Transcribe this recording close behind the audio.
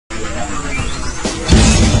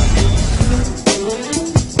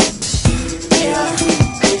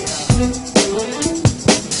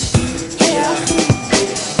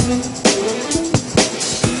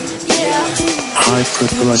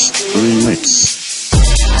Hyper Crush Remix.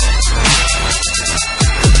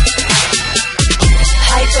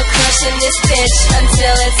 Hyper crushing this bitch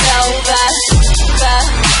until it's over.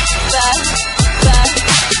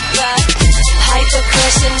 Hyper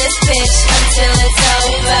crushing this bitch until it's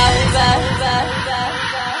over.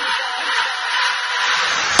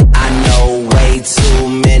 I know way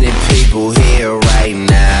too many people here right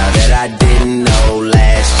now that I didn't know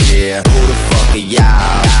last year. Who the fuck are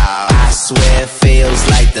y'all? I swear it feels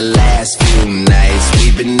like the last few nights.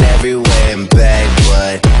 We've been everywhere and back,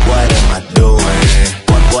 but what am I doing?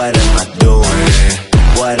 What am I doing?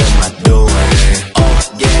 What am I doing? Oh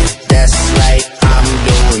yeah, that's right, I'm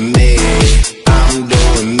doing me. I'm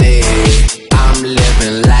doing me. I'm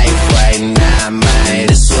living life right now, man.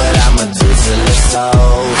 This what I'ma do till it's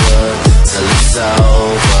over. Till it's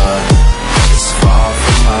over. It's far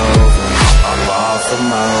from over. Far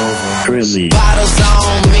from over. Crazy. Bottles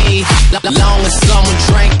on me, long as someone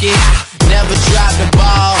drink it. Never drop the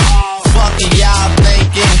ball. Fuck it, y'all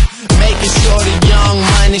thinking. Making sure the young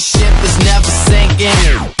money ship is never sinking.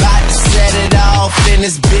 About to set it off in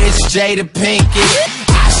this bitch, Jada Pinkett.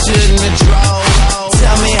 I shouldn't have drove.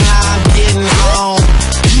 Tell me how I'm getting home.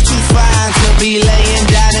 You too fine to be laying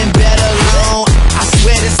down in bed alone. I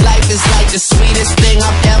swear this life is like the sweetest thing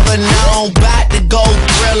I've ever known. About to go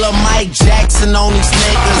Thriller, Mike Jackson on these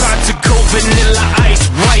niggas. About to go Vanilla Ice,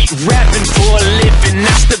 white, rapping for a living.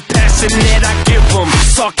 That's the passion that I give them.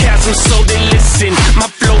 Sarcasm so they listen. My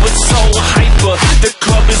flow is so hyper. The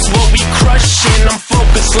club is what we crushing. I'm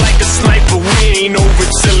focused like a sniper. We ain't over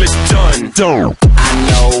till it's done. I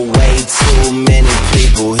know way too many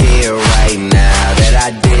people here right now that I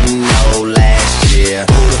didn't know last year.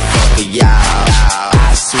 Who the fuck are y'all?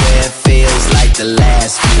 I swear it feels like the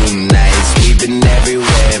last few nights. We've been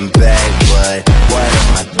everywhere and back, but what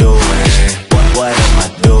am I doing? What am I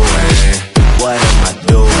doing? What am I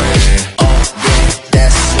doing? Oh yeah,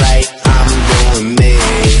 that's right, I'm doing me.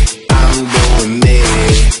 I'm doing me.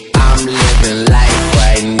 I'm living life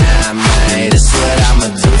right now, man. This what I'ma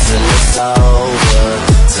do till it's over.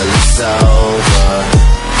 Till it's over.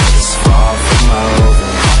 It's far from over.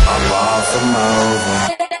 Far from over.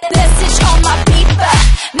 Message on my beeper,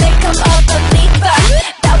 make 'em a believer.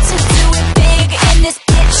 About to do it big in this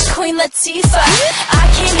bitch, Queen Latifah. I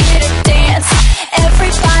can't hear her dance,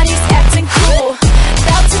 everybody's acting cool.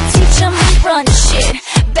 About to teach 'em we run shit,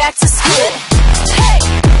 back to school. Hey,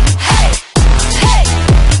 hey, hey,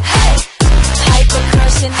 hey. Hyper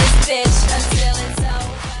crushing this bitch until it's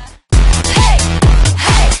over. Hey,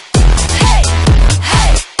 hey, hey,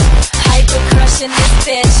 hey. Hyper crushing this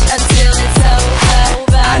bitch until it's over.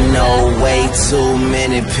 I know way too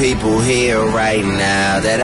many people here right now that